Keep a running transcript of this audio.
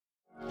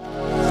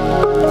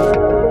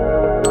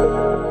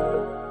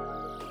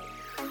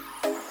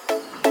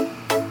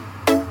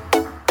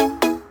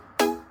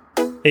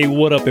Hey,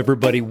 what up,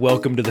 everybody?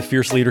 Welcome to the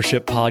Fierce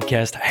Leadership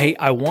Podcast. Hey,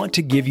 I want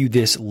to give you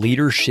this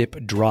leadership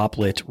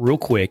droplet real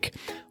quick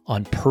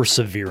on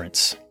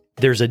perseverance.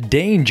 There's a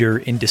danger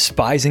in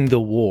despising the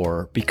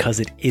war because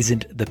it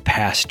isn't the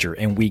pasture,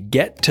 and we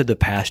get to the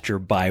pasture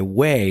by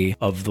way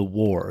of the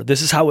war.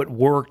 This is how it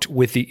worked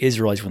with the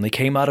Israelites when they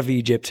came out of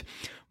Egypt.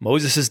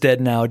 Moses is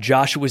dead now.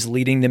 Joshua's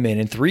leading them in,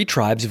 and 3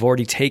 tribes have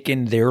already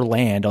taken their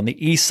land on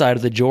the east side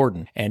of the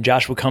Jordan. And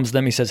Joshua comes to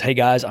them. He says, hey,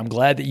 guys, I'm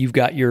glad that you've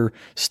got your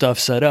stuff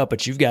set up,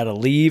 but you've got to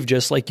leave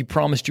just like you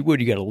promised you would.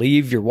 You got to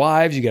leave your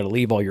wives. You got to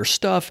leave all your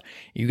stuff.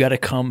 You got to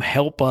come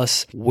help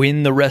us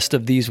win the rest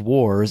of these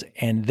wars,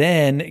 and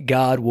then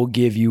God will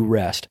give you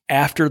rest.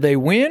 After they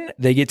win,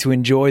 they get to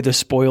enjoy the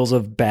spoils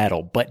of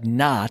battle, but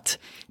not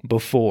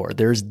before.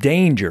 There's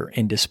danger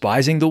in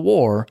despising the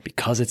war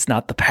because it's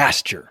not the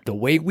pasture. The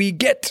way we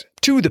get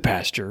to the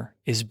pasture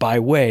is by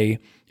way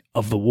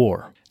of the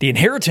war. The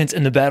inheritance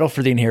and the battle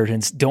for the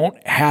inheritance don't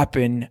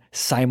happen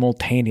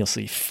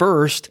simultaneously.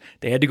 First,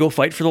 they had to go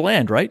fight for the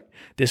land, right?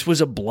 This was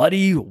a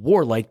bloody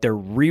war, like their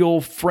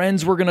real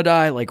friends were going to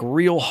die, like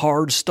real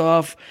hard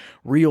stuff,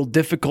 real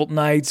difficult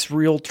nights,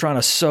 real trying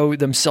to sew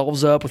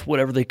themselves up with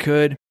whatever they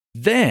could.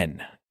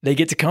 Then they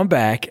get to come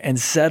back and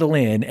settle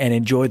in and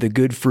enjoy the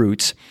good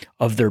fruits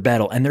of their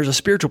battle. And there's a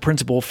spiritual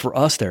principle for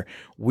us there.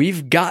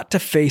 We've got to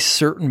face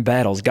certain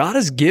battles. God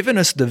has given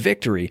us the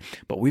victory,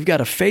 but we've got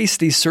to face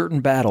these certain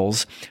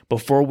battles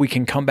before we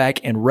can come back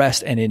and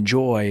rest and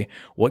enjoy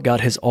what God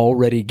has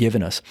already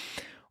given us.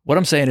 What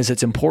I'm saying is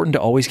it's important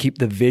to always keep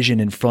the vision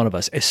in front of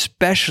us,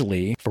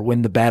 especially for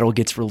when the battle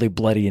gets really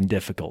bloody and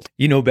difficult.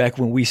 You know, back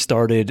when we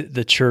started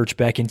the church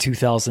back in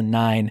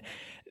 2009,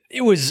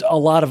 it was a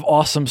lot of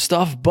awesome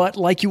stuff, but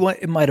like you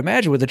might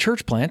imagine with the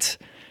church plants,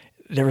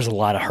 there was a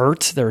lot of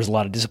hurt. There was a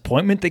lot of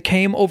disappointment that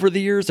came over the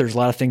years. There's a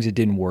lot of things that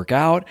didn't work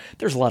out.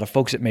 There's a lot of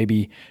folks that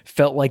maybe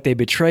felt like they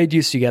betrayed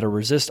you, so you got to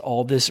resist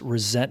all this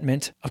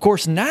resentment. Of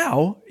course,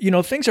 now,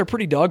 things are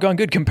pretty doggone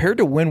good compared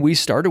to when we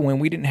started, when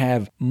we didn't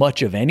have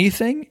much of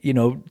anything.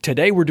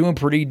 Today we're doing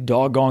pretty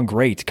doggone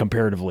great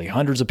comparatively.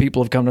 Hundreds of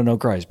people have come to know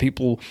Christ.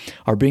 People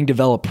are being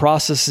developed.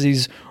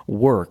 Processes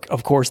work.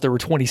 Of course, there were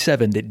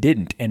 27 that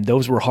didn't, and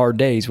those were hard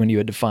days when you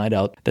had to find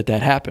out that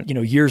happened.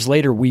 Years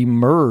later, we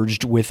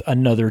merged with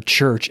another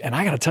church, and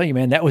I got to tell you,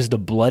 man, that was the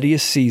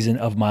bloodiest season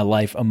of my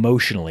life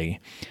emotionally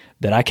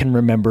that I can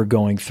remember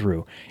going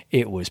through.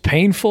 It was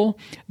painful.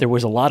 There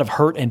was a lot of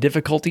hurt and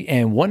difficulty,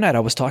 and one night I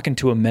was talking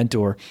to a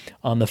mentor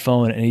on the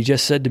phone, and he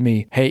just said to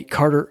me, hey,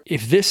 Carter,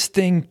 if this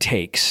thing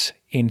takes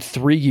in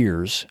 3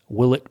 years,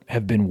 will it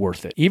have been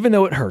worth it? Even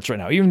though it hurts right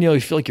now, even though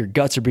you feel like your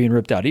guts are being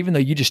ripped out, even though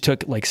you just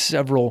took like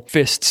several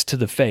fists to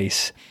the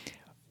face,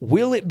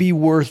 will it be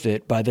worth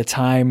it by the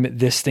time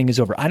this thing is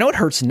over? I know it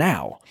hurts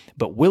now,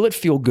 but will it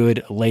feel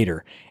good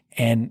later?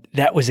 And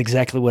that was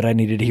exactly what I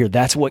needed to hear.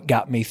 That's what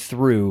got me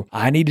through.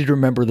 I needed to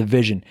remember the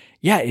vision.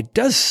 Yeah, it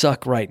does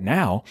suck right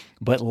now,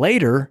 but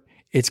later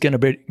it's going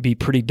to be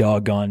pretty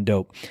doggone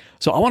dope.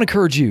 So I want to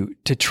encourage you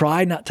to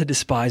try not to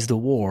despise the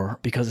war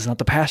because it's not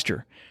the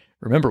pasture.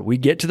 Remember, we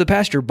get to the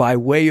pasture by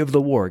way of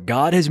the war.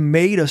 God has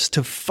made us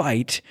to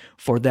fight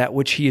for that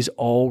which He has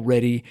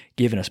already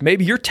given us.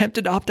 Maybe you're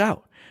tempted to opt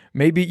out.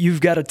 Maybe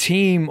you've got a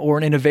team or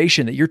an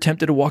innovation that you're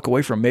tempted to walk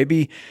away from.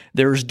 Maybe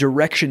there's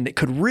direction that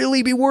could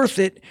really be worth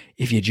it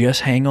if you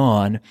just hang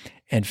on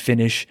and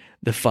finish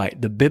the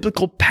fight. The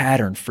biblical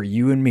pattern for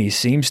you and me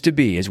seems to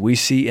be, as we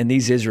see in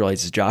these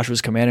Israelites, as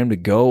Joshua's commanding them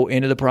to go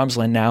into the promised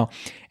land now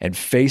and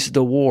face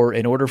the war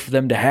in order for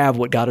them to have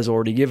what God has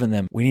already given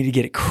them. We need to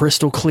get it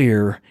crystal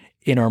clear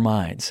in our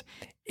minds.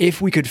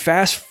 If we could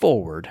fast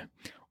forward,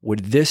 would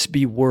this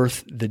be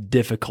worth the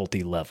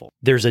difficulty level?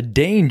 There's a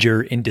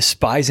danger in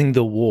despising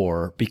the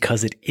war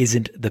because it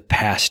isn't the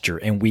pasture,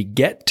 and we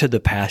get to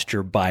the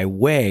pasture by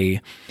way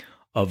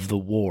of the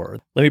war.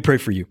 Let me pray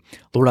for you.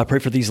 Lord, I pray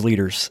for these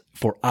leaders,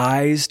 for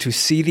eyes to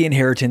see the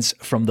inheritance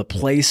from the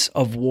place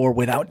of war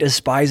without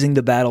despising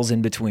the battles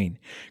in between.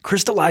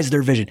 Crystallize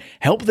their vision.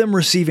 Help them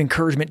receive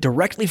encouragement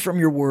directly from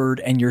your word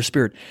and your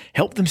spirit.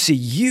 Help them see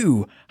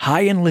you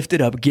high and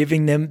lifted up,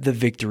 giving them the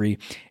victory,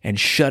 and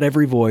shut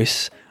every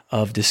voice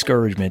of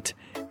discouragement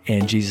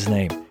in Jesus'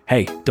 name.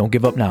 Hey, don't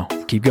give up now.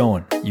 Keep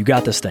going. You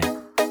got this thing.